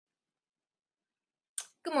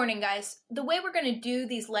Good morning, guys. The way we're going to do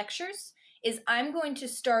these lectures is I'm going to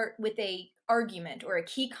start with an argument or a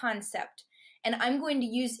key concept, and I'm going to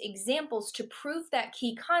use examples to prove that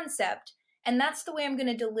key concept, and that's the way I'm going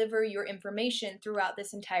to deliver your information throughout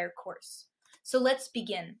this entire course. So let's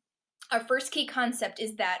begin. Our first key concept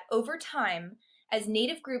is that over time, as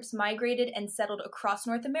native groups migrated and settled across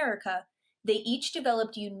North America, they each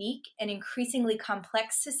developed unique and increasingly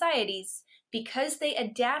complex societies because they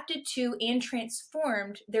adapted to and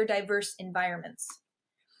transformed their diverse environments.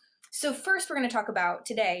 So first, we're going to talk about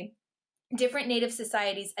today different native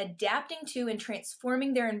societies adapting to and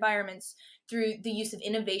transforming their environments through the use of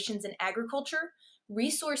innovations in agriculture,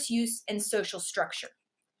 resource use, and social structure.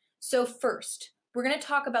 So first, we're going to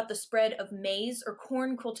talk about the spread of maize or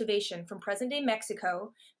corn cultivation from present-day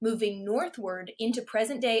Mexico, moving northward into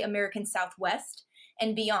present-day American Southwest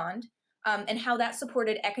and beyond, and how that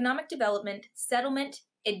supported economic development, settlement,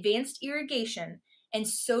 advanced irrigation, and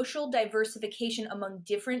social diversification among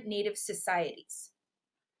different native societies.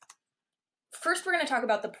 First, we're going to talk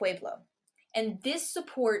about the Pueblo, and this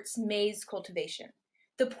supports maize cultivation.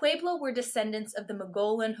 The Pueblo were descendants of the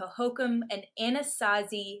Mogollon, Hohokam, and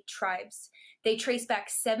Anasazi tribes. They trace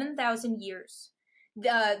back 7,000 years.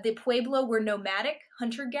 The Pueblo were nomadic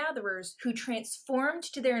hunter-gatherers who transformed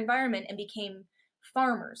to their environment and became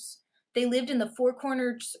farmers. They lived in the Four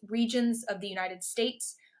Corners regions of the United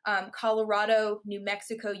States. Colorado, New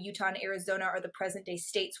Mexico, Utah, and Arizona are the present-day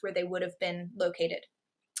states where they would have been located.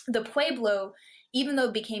 The Pueblo, even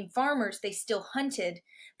though became farmers, they still hunted,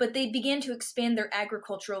 but they began to expand their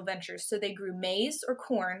agricultural ventures. So they grew maize or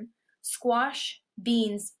corn, squash,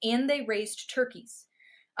 beans, and they raised turkeys.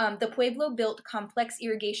 The Pueblo built complex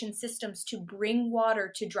irrigation systems to bring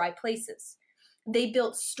water to dry places. They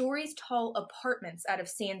built stories tall apartments out of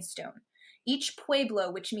sandstone. Each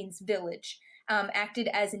Pueblo, which means village, acted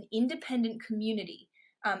as an independent community.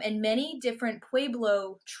 And many different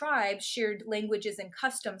Pueblo tribes shared languages and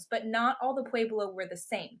customs, but not all the Pueblo were the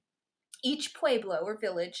same. Each Pueblo or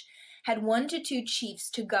village had 1 to 2 chiefs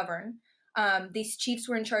to govern. These chiefs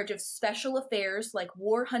were in charge of special affairs like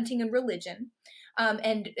war, hunting, and religion.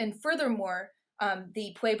 And furthermore,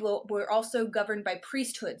 the Pueblo were also governed by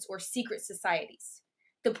priesthoods or secret societies.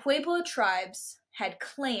 The Pueblo tribes had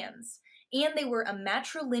clans, and they were a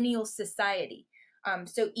matrilineal society.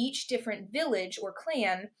 So each different village or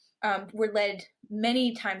clan were led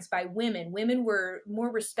many times by women. Women were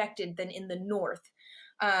more respected than in the north.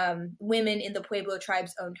 Women in the Pueblo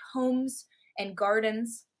tribes owned homes and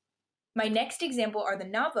gardens. My next example are the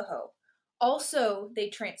Navajo. Also, they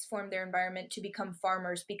transformed their environment to become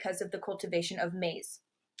farmers because of the cultivation of maize.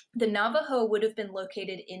 The Navajo would have been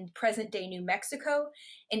located in present-day New Mexico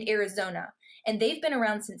and Arizona, and they've been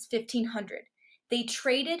around since 1500. They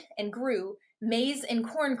traded and grew maize and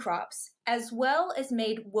corn crops, as well as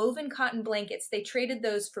made woven cotton blankets. They traded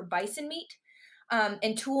those for bison meat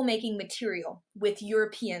and tool-making material with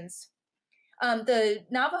Europeans. The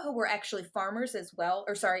Navajo were actually farmers as well,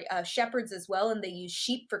 shepherds as well, and they used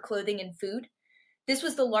sheep for clothing and food. This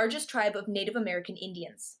was the largest tribe of Native American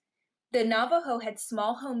Indians. The Navajo had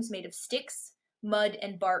small homes made of sticks, mud,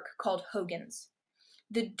 and bark called hogans.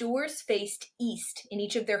 The doors faced east in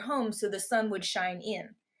each of their homes so the sun would shine in.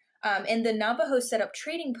 And the Navajo set up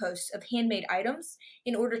trading posts of handmade items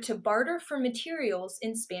in order to barter for materials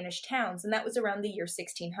in Spanish towns, and that was around the year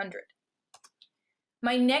 1600.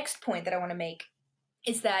 My next point that I want to make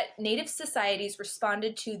is that native societies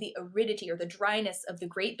responded to the aridity or the dryness of the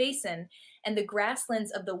Great Basin and the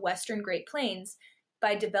grasslands of the western Great Plains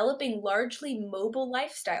by developing largely mobile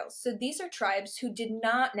lifestyles. So these are tribes who did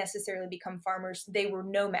not necessarily become farmers. They were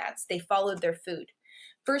nomads. They followed their food.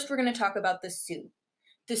 First, we're going to talk about the Sioux.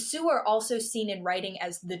 The Sioux are also seen in writing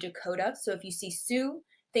as the Dakota. So if you see Sioux,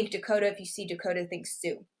 think Dakota. If you see Dakota, think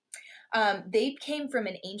Sioux. They came from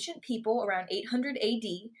an ancient people around 800 AD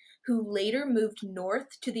who later moved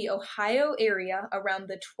north to the Ohio area around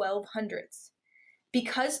the 1200s.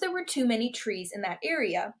 Because there were too many trees in that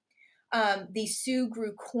area, the Sioux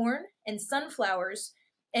grew corn and sunflowers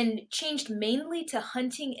and changed mainly to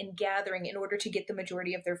hunting and gathering in order to get the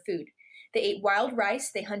majority of their food. They ate wild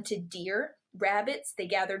rice, they hunted deer, rabbits, they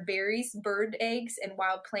gathered berries, bird eggs, and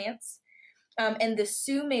wild plants. And the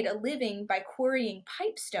Sioux made a living by quarrying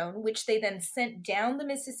pipestone, which they then sent down the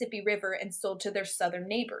Mississippi River and sold to their southern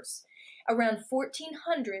neighbors. Around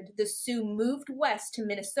 1400, the Sioux moved west to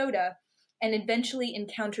Minnesota and eventually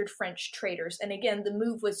encountered French traders. And again, the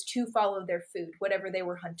move was to follow their food, whatever they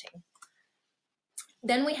were hunting.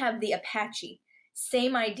 Then we have the Apache.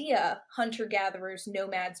 Same idea, hunter-gatherers,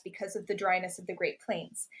 nomads because of the dryness of the Great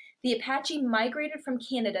Plains. The Apache migrated from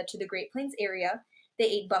Canada to the Great Plains area. They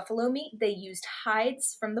ate buffalo meat. They used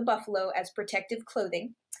hides from the buffalo as protective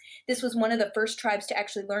clothing. This was one of the first tribes to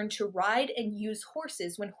actually learn to ride and use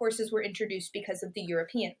horses when horses were introduced because of the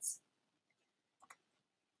Europeans.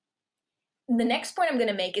 The next point I'm going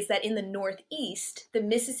to make is that in the Northeast, the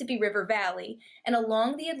Mississippi River Valley, and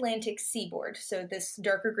along the Atlantic seaboard, so this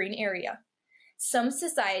darker green area, some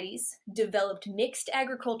societies developed mixed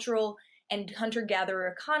agricultural and hunter-gatherer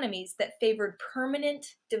economies that favored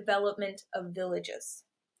permanent development of villages.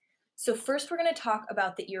 So first we're going to talk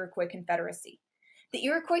about the Iroquois Confederacy. The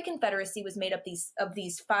Iroquois Confederacy was made up of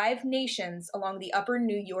these 5 nations along the upper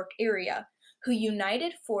New York area who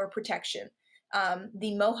united for protection.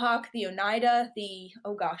 The Mohawk, the Oneida, the,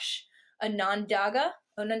 Onondaga,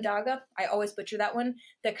 I always butcher that one,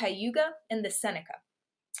 the Cayuga, and the Seneca.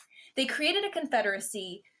 They created a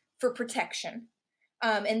confederacy for protection,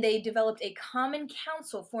 and they developed a common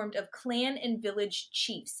council formed of clan and village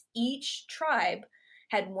chiefs. Each tribe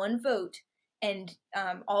had 1 vote, and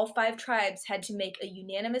all 5 tribes had to make a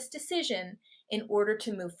unanimous decision in order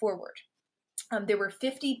to move forward. There were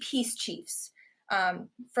 50 peace chiefs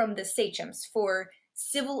from the sachems for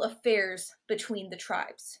civil affairs between the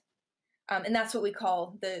tribes. And that's what we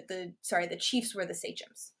call the chiefs were the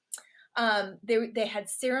sachems. They had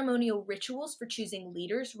ceremonial rituals for choosing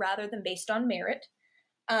leaders rather than based on merit.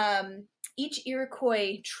 Each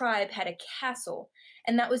Iroquois tribe had a castle,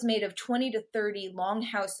 and that was made of 20 to 30 long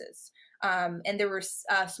houses. And there were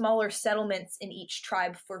smaller settlements in each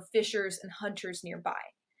tribe for fishers and hunters nearby.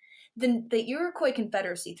 The Iroquois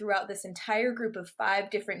Confederacy, throughout this entire group of 5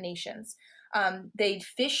 different nations, they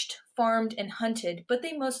fished, farmed, and hunted, but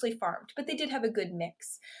they mostly farmed, but they did have a good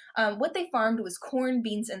mix. What they farmed was corn,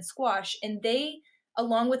 beans, and squash, and they,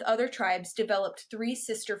 along with other tribes, developed 3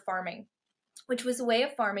 sister farming, which was a way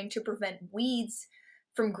of farming to prevent weeds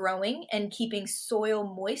from growing and keeping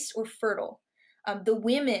soil moist or fertile. The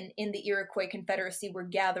women in the Iroquois Confederacy were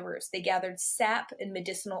gatherers. They gathered sap and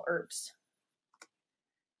medicinal herbs.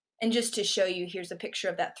 And just to show you, here's a picture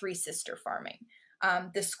of that 3 sister farming.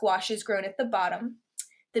 The squash is grown at the bottom.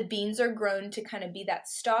 The beans are grown to kind of be that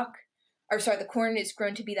stalk, the corn is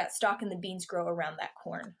grown to be that stalk, and the beans grow around that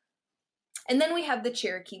corn. And then we have the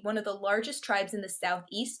Cherokee, one of the largest tribes in the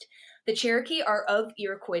Southeast. The Cherokee are of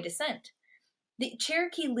Iroquois descent. The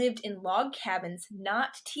Cherokee lived in log cabins,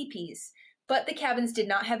 not teepees, but the cabins did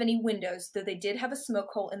not have any windows, though they did have a smoke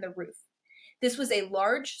hole in the roof. This was a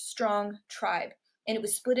large, strong tribe, and it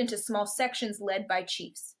was split into small sections led by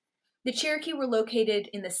chiefs. The Cherokee were located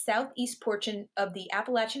in the southeast portion of the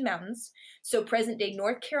Appalachian Mountains, so present-day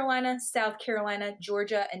North Carolina, South Carolina,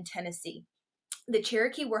 Georgia, and Tennessee. The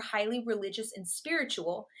Cherokee were highly religious and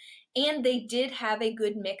spiritual, and they did have a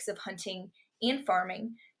good mix of hunting and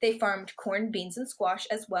farming. They farmed corn, beans, and squash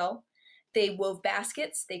as well. They wove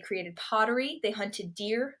baskets, they created pottery, they hunted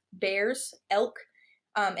deer, bears, elk,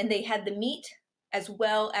 and they had the meat as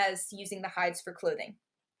well as using the hides for clothing.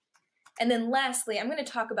 And then lastly, I'm going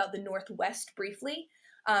to talk about the Northwest briefly.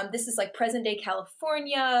 This is like present-day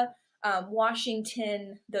California,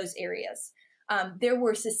 Washington, those areas. There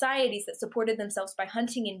were societies that supported themselves by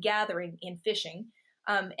hunting and gathering and fishing,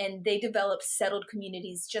 and they developed settled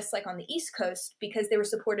communities just like on the East Coast because they were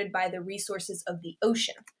supported by the resources of the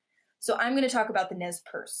ocean. So I'm going to talk about the Nez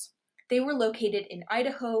Perce. They were located in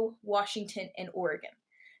Idaho, Washington, and Oregon.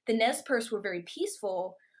 The Nez Perce were very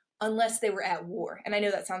peaceful unless they were at war. And I know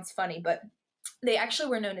that sounds funny, but they actually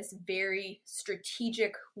were known as very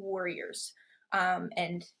strategic warriors.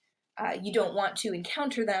 You don't want to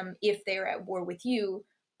encounter them if they're at war with you,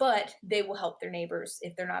 but they will help their neighbors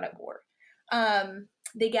if they're not at war.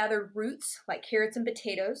 They gathered roots like carrots and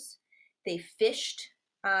potatoes. They fished.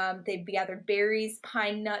 They gathered berries,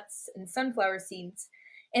 pine nuts, and sunflower seeds.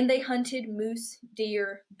 And they hunted moose,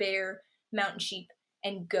 deer, bear, mountain sheep,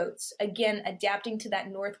 and goats, again, adapting to that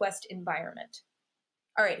Northwest environment.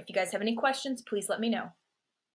 All right, if you guys have any questions, please let me know.